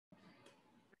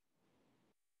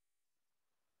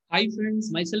Hi friends,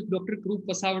 my self doctor croup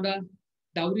Vasavada.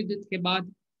 Dowry death के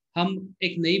बाद हम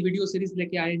एक नई वीडियो सीरीज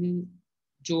लेके आए हैं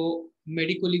जो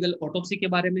मेडिको-लीगल ऑटोप्सी के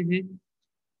बारे में है।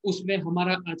 उसमें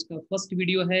हमारा आज का फर्स्ट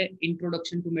वीडियो है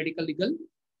introduction to medical legal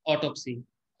autopsy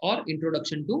और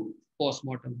introduction to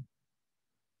postmortem.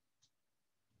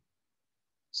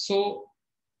 So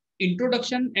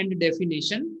introduction and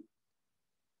definition,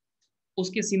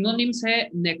 उसके सिनोनिम्स है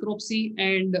necropsy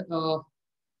and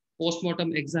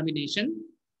postmortem examination.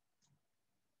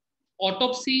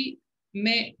 Autopsy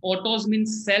में autos means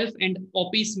self and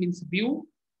office means view.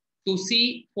 To C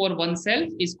for one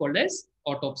self is called as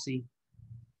autopsy.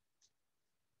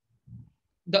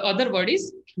 The other word is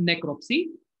necropsy.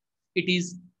 It is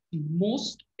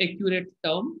most accurate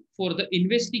term for the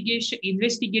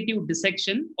investigative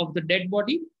dissection of the dead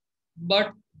body,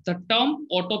 but the term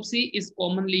autopsy is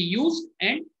commonly used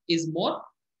and is more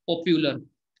popular.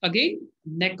 Again,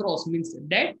 necros means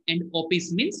dead and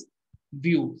opis means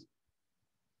view.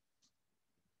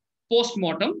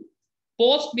 Post-mortem.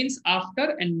 Post means after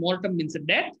and mortem means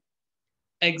death.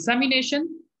 Examination.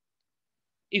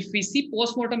 If we see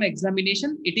post-mortem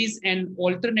examination, it is an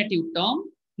alternative term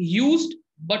used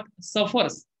but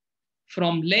suffers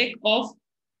from lack of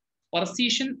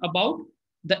precision about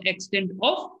the extent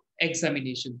of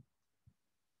examination.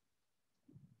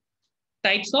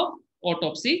 Types of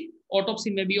autopsy.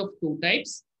 Autopsy may be of two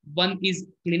types. One is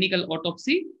clinical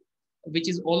autopsy, which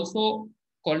is also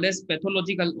called as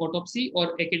pathological autopsy or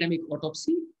academic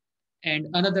autopsy, and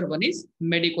another one is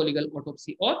medico-legal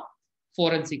autopsy or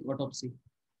forensic autopsy.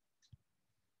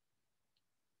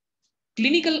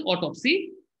 Clinical autopsy,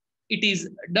 it is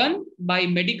done by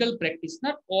medical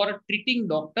practitioner or treating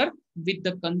doctor with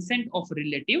the consent of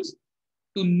relatives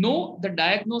to know the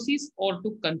diagnosis or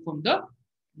to confirm the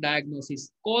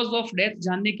diagnosis. Cause of death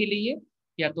जानने के लिए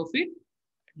या तो फिर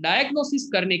diagnosis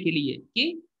करने के लिए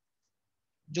कि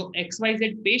जो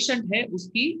XYZ पेशेंट है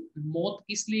उसकी मौत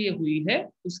किस लिए हुई है,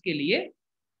 उसके लिए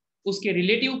उसके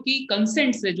रिलेटिव की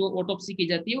कंसेंट से जो ऑटोप्सी की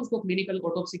जाती है उसको क्लिनिकल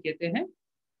ऑटोप्सी कहते हैं।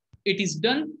 It is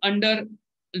done under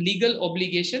legal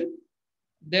obligation,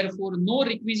 therefore no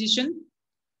requisition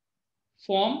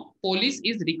from police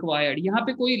is required. यहाँ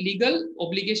पे कोई legal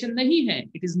obligation नहीं है.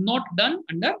 It is not done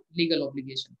under legal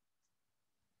obligation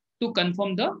to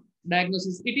confirm the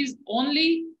diagnosis. It is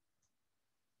only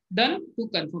done to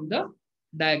confirm the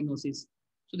diagnosis.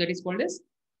 So that is called as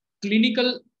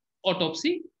clinical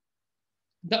autopsy.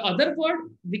 The other word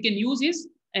we can use is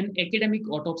an academic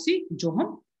autopsy, जो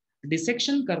हम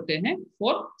dissection करते हैं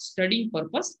for studying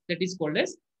purpose, that is called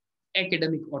as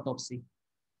academic autopsy.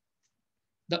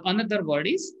 The another word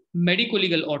is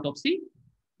medico-legal autopsy.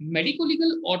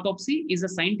 Medico-legal autopsy is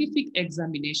a scientific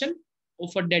examination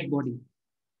of a dead body.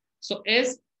 So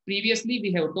as previously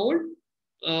we have told,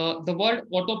 the word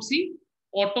autopsy,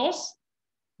 autos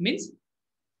means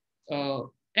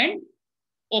and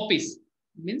opis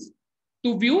means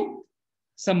to view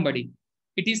somebody.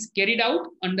 It is carried out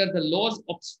under the laws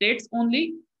of states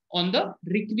only on the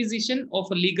requisition of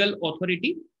a legal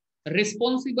authority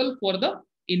responsible for the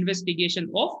investigation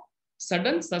of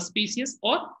sudden, suspicious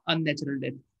or unnatural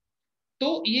death.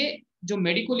 तो ये जो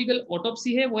medico legal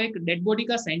autopsy है वो एक dead body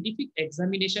का scientific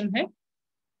examination है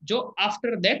जो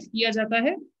after death किया जाता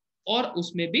है और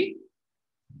उसमें भी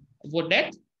वो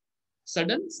डेथ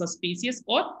सडन, सस्पिशियस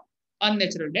और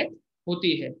अननेचुरल डेथ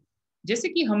होती है। जैसे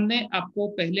कि हमने आपको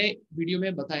पहले वीडियो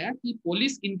में बताया कि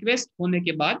पुलिस इंक्वेस्ट होने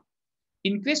के बाद,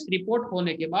 इंक्वेस्ट रिपोर्ट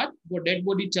होने के बाद वो डेड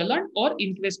बॉडी चलन और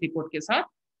इंक्वेस्ट रिपोर्ट के साथ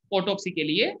ऑटोप्सी के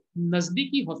लिए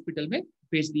नजदीकी हॉस्पिटल में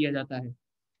भेज दिया जाता है।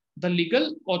 The legal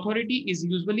authority is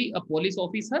usually a police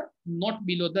officer not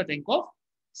below the rank of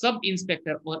sub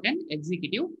inspector और एन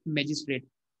एग्जीक्यूटिव मैजिस्ट्रेट।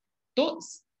 तो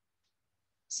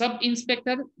सब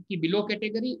इंस्पेक्टर की बिलो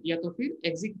कैटेगरी या तो फिर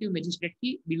एग्जीक्यूटिव मैजिस्ट्रेट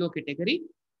की बिलो कैटेगरी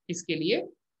इसके लिए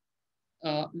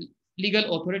लीगल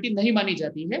अथॉरिटी नहीं मानी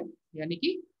जाती है, यानी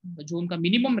कि जो उनका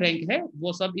मिनिमम रैंक है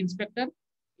वो सब इंस्पेक्टर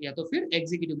या तो फिर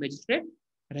एग्जीक्यूटिव मैजिस्ट्रेट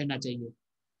रहना चाहिए।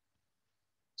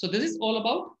 So this is all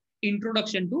about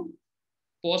introduction to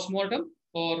postmortem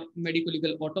और मेडिको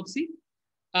लीगल ऑटोप्सी।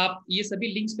 आप ये सभी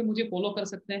लिंक्स पे मुझे फॉलो कर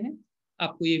सकते हैं।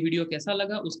 आपको ये वीडियो कैसा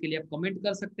लगा उसके लिए आप कमेंट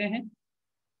कर सकते हैं,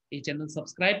 ये चैनल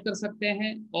सब्सक्राइब कर सकते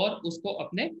हैं और उसको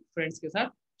अपने फ्रेंड्स के साथ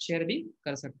शेयर भी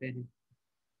कर सकते हैं।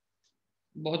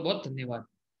 बहुत बहुत धन्यवाद।